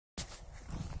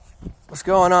What's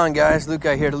going on, guys? Luke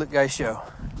Guy here, the Luke Guy Show.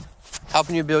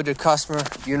 Helping you build your customer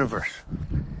universe.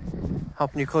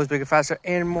 Helping you close bigger, faster,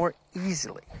 and more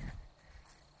easily.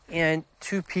 And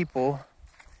two people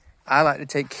I like to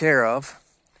take care of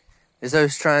is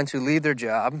those trying to leave their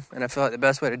job. And I feel like the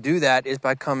best way to do that is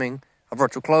by becoming a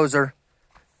virtual closer.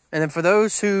 And then for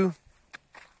those who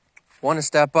want to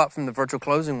step up from the virtual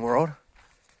closing world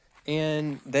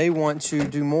and they want to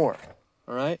do more,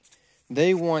 all right?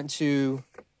 They want to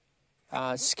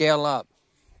scale up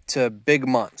to big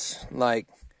months, like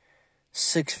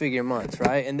 6-figure months,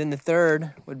 right? And then the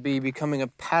third would be becoming a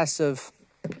passive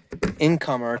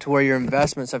incomer to where your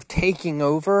investments have taken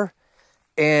over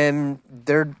and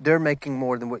they're making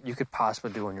more than what you could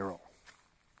possibly do on your own.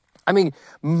 I mean,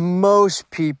 most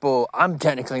people, I'm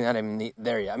technically not even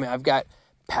there yet. I mean, I've got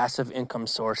passive income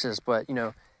sources, but,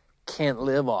 can't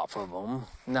live off of them.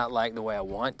 Not like the way I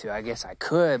want to. I guess I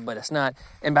could, but it's not.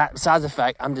 And besides the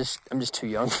fact, I'm just too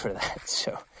young for that.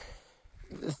 So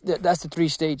that's the 3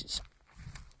 stages.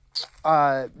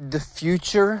 The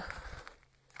future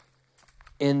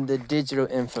in the digital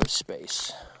info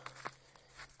space.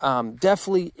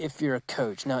 Definitely if you're a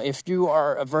coach. Now, if you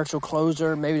are a virtual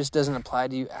closer, maybe this doesn't apply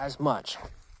to you as much.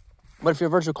 But if you're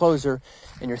a virtual closer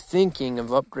and you're thinking of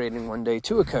upgrading one day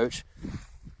to a coach,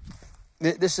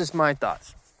 this is my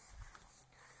thoughts.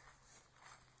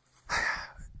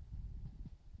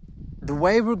 The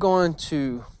way we're going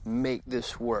to make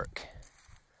this work,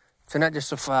 to not just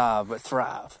survive, but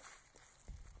thrive,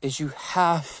 is you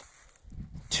have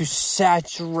to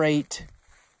saturate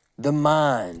the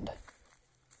mind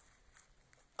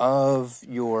of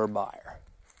your buyer.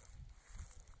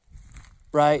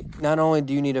 Right? Not only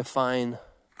do you need to find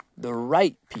the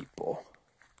right people,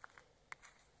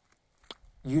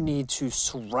 you need to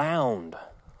surround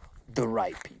the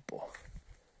right people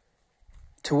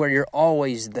to where you're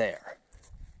always there.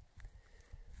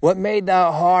 What made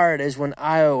that hard is when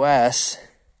iOS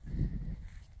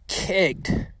kicked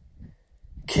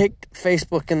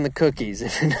Facebook in the cookies,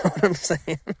 if you know what I'm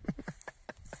saying.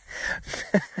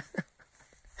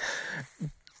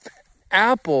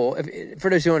 Apple, for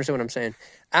those who understand what I'm saying,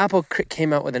 Apple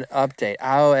came out with an update,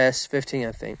 iOS 15,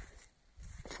 I think,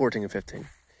 14 or 15.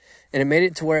 And it made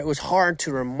it to where it was hard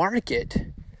to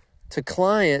remarket to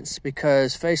clients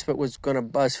because Facebook was going to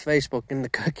buzz Facebook in the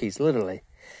cookies, literally.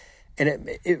 And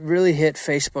it really hit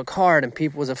Facebook hard, and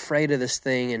people was afraid of this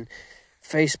thing. And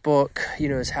Facebook,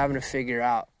 is having to figure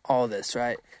out all this,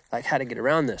 right? Like how to get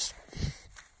around this.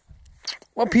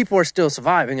 Well, people are still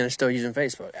surviving and are still using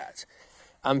Facebook ads.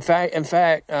 In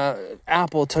fact,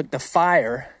 Apple took the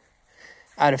fire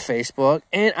out of Facebook,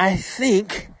 and I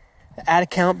think the ad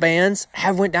account bans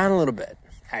have went down a little bit,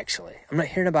 actually. I'm not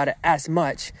hearing about it as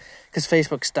much because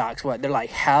Facebook stocks, they're like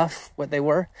half what they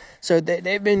were. So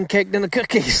they've been kicked in the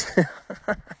cookies.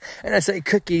 And I say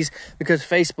cookies because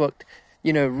Facebook,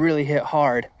 really hit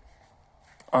hard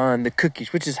on the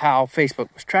cookies, which is how Facebook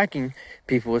was tracking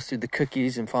people, was through the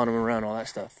cookies and following them around, all that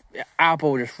stuff.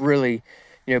 Apple just really,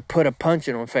 put a punch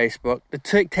in on Facebook to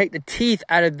take the teeth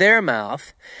out of their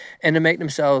mouth and to make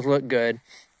themselves look good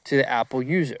to the Apple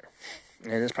user.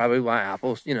 And that's probably why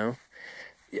Apple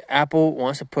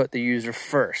wants to put the user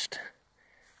first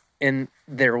in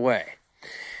their way.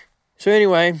 So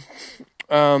anyway,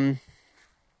 so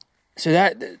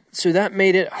that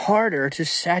made it harder to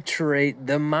saturate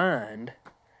the mind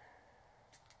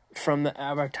from the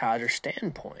advertiser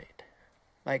standpoint.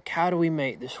 Like, how do we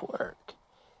make this work?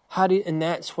 And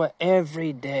that's what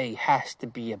every day has to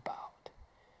be about.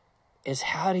 Is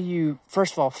how do you,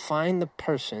 first of all, find the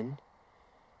person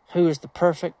who is the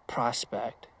perfect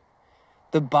prospect,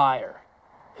 the buyer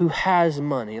who has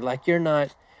money. Like, you're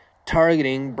not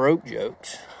targeting broke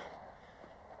jokes,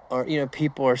 or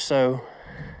people are so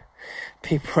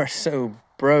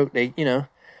broke they're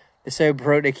so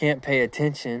broke they can't pay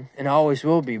attention and always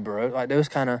will be broke. Like those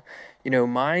kind of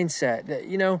mindset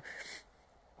that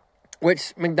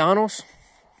which McDonald's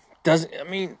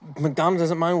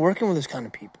doesn't mind working with those kind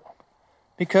of people.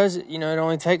 Because, it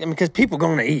only takes, because people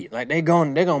going to eat. Like, they're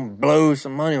going to blow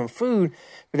some money on food,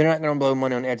 but they're not going to blow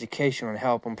money on education, on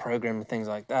help, on program, and things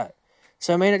like that.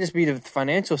 So it may not just be the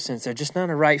financial sense. They're just not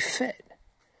a right fit.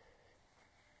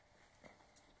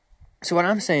 So what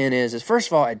I'm saying is first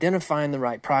of all, identifying the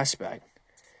right prospect,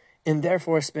 and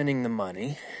therefore spending the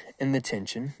money and the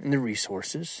attention and the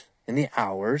resources and the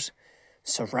hours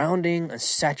surrounding and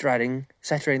saturating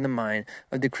the mind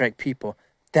of the correct people.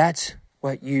 That's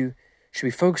what you should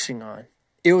be focusing on.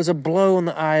 It was a blow on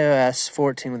the iOS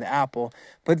 14 with Apple,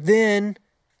 but then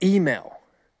Gmail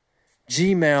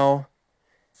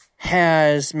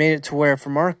has made it to where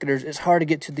for marketers, it's hard to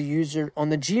get to the user on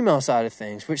the Gmail side of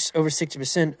things, which over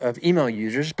 60% of email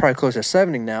users, probably close to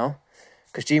 70 now,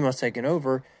 because Gmail's taken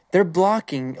over, they're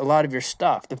blocking a lot of your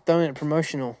stuff. They're throwing it in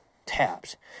promotional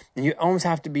tabs. And you almost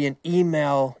have to be an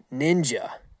email ninja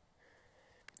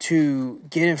to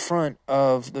get in front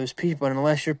of those people. And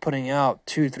unless you're putting out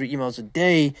 2 to 3 emails a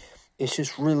day, it's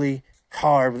just really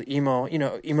hard with email.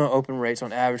 Email open rates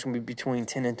on average can be between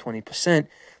 10 and 20%.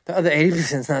 The other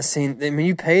 80% is not seen. I mean,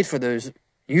 you paid for those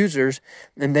users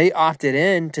and they opted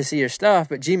in to see your stuff,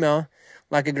 but Gmail,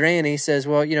 like a granny, says,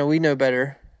 well, we know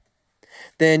better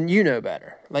than you know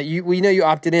better. Like we know you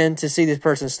opted in to see this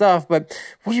person's stuff, but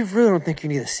we really don't think you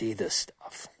need to see this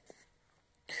stuff.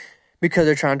 Because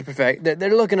they're trying to perfect,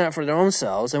 they're looking out for their own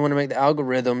selves. They want to make the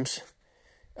algorithms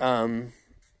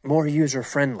more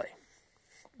user-friendly.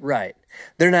 Right.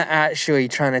 They're not actually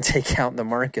trying to take out the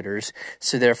marketers,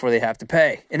 so therefore they have to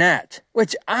pay an ad,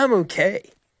 which I'm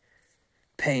okay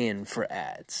paying for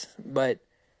ads. But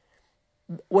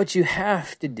what you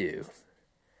have to do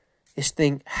is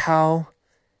think, how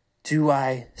do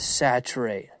I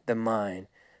saturate the mind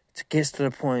to get to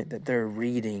the point that they're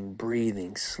reading,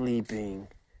 breathing, sleeping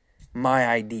my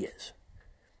ideas,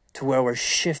 to where we're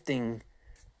shifting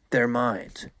their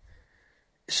minds.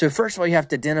 So first of all, you have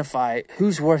to identify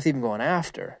who's worth even going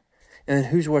after, and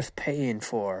then who's worth paying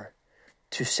for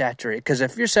to saturate. Because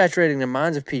if you're saturating the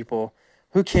minds of people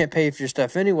who can't pay for your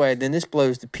stuff anyway, then this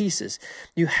blows to pieces.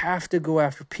 You have to go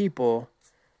after people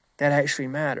that actually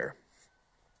matter.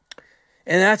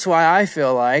 And that's why I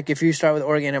feel like if you start with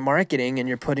organic marketing and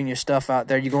you're putting your stuff out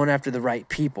there, you're going after the right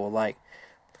people. Like,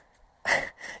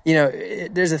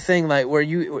 there's a thing like where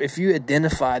if you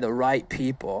identify the right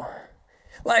people,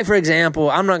 like for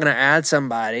example, I'm not going to add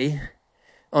somebody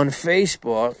on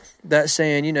Facebook that's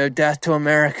saying, death to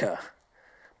America,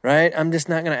 right? I'm just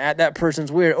not going to add that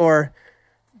person's weird, or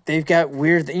they've got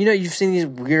weird, you've seen these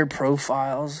weird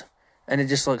profiles and it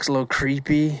just looks a little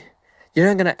creepy. You're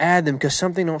not going to add them because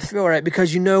something don't feel right,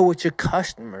 because you know what your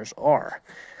customers are.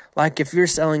 Like if you're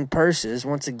selling purses,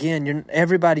 once again,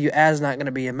 everybody you add is not going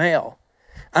to be a male.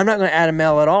 I'm not going to add a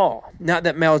male at all. Not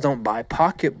that males don't buy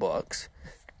pocketbooks,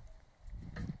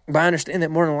 but I understand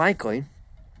that more than likely,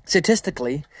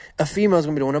 statistically, a female is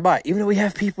going to be the one to buy it, even though we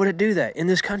have people that do that in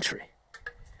this country.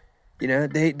 They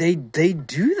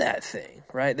do that thing,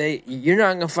 right? You're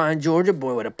not going to find Georgia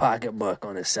boy with a pocketbook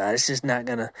on his side. It's just not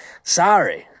going to,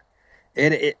 sorry.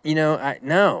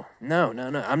 No.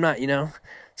 I'm not,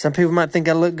 some people might think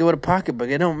I look good with a pocketbook.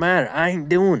 It don't matter. I ain't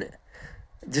doing it.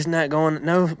 Just not going,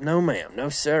 no ma'am, no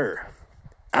sir.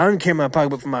 I don't carry my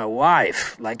pocketbook for my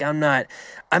wife. Like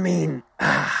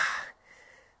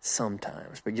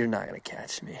sometimes, but you're not going to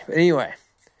catch me. But anyway,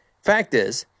 fact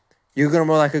is, you're going to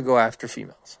more likely go after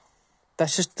females.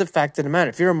 That's just the fact of the matter.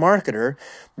 If you're a marketer,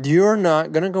 you're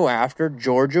not going to go after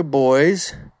Georgia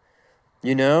boys.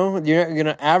 You're not going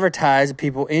to advertise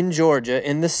people in Georgia,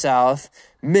 in the South,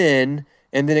 men,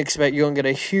 and then expect you're going to get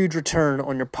a huge return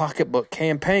on your pocketbook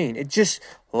campaign. It just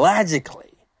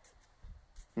logically,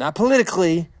 not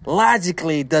politically,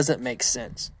 logically doesn't make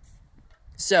sense.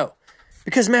 So,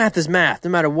 because math is math,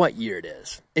 no matter what year it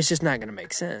is. It's just not going to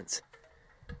make sense.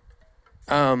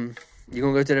 You're going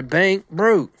to go to the bank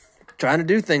broke, trying to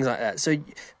do things like that. So,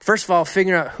 first of all,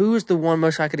 figure out who is the one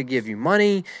most likely to give you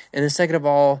money. And then second of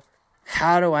all,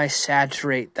 how do I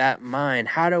saturate that mind?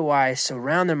 How do I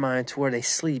surround their mind to where they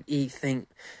sleep, eat, think,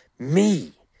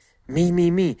 me?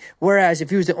 Whereas if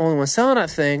you was the only one selling that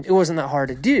thing, it wasn't that hard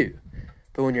to do.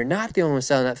 But when you're not the only one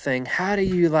selling that thing, how do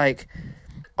you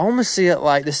almost see it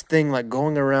like this thing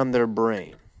going around their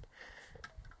brain?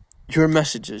 Your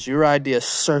messages, your ideas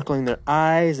circling their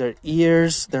eyes, their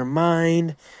ears, their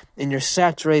mind, and you're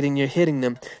saturating, you're hitting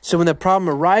them. So when the problem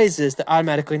arises, they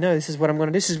automatically know this is what I'm going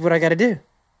to do, this is what I got to do.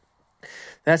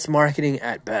 That's marketing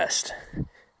at best.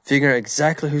 Figure out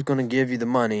exactly who's going to give you the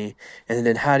money, and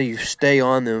then how do you stay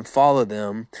on them, follow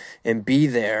them, and be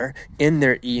there in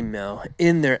their email,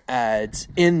 in their ads,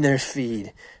 in their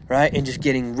feed, right? And just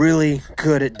getting really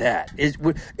good at that.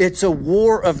 It's a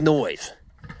war of noise.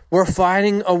 We're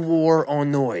fighting a war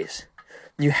on noise.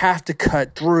 You have to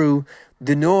cut through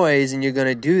the noise, and you're going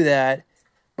to do that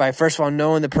by, first of all,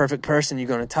 knowing the perfect person you're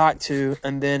going to talk to,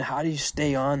 and then how do you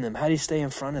stay on them? How do you stay in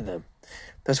front of them?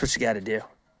 That's what you got to do.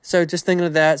 So just thinking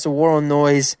of that, it's a war on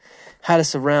noise, how to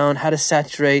surround, how to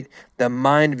saturate the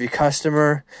mind of your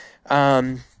customer.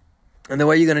 And the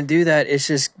way you're going to do that is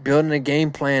just building a game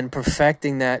plan,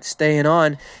 perfecting that, staying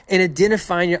on, and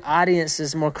identifying your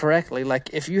audiences more correctly.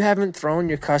 Like if you haven't thrown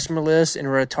your customer list in a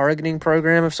retargeting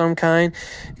program of some kind,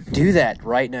 do that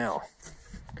right now.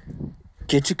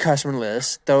 get your customer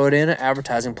list, throw it in an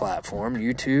advertising platform,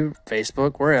 YouTube,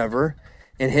 Facebook, wherever,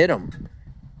 and hit them.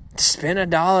 Spend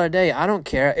 $1 a day. I don't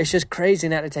care. It's just crazy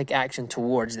not to take action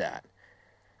towards that.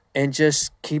 And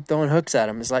just keep throwing hooks at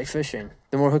them. It's like fishing.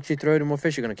 The more hooks you throw, the more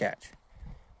fish you're going to catch.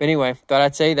 But anyway, thought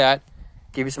I'd say that.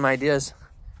 Give you some ideas.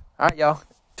 All right, y'all.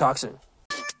 Talk soon.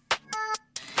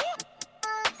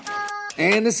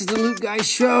 And this is the Luke Guy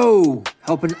Show,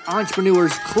 helping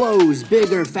entrepreneurs close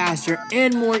bigger, faster,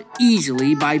 and more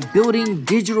easily by building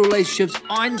digital relationships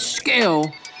on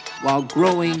scale while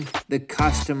growing the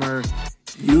customer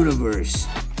universe.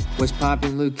 What's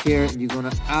popping, Luke here, and you're going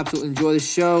to absolutely enjoy the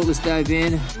show. Let's dive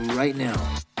in right now.